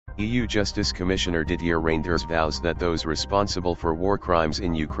EU Justice Commissioner Didier Reynders vows that those responsible for war crimes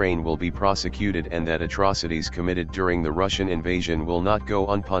in Ukraine will be prosecuted and that atrocities committed during the Russian invasion will not go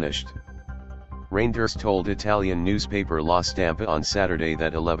unpunished. Reynders told Italian newspaper La Stampa on Saturday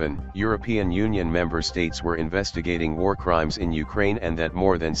that 11 European Union member states were investigating war crimes in Ukraine and that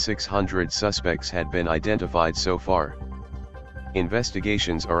more than 600 suspects had been identified so far.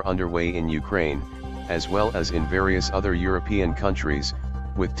 Investigations are underway in Ukraine, as well as in various other European countries,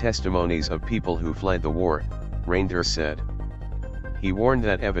 with testimonies of people who fled the war, Reynders said. He warned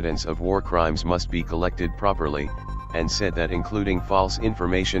that evidence of war crimes must be collected properly, and said that including false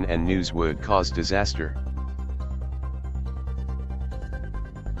information and news would cause disaster.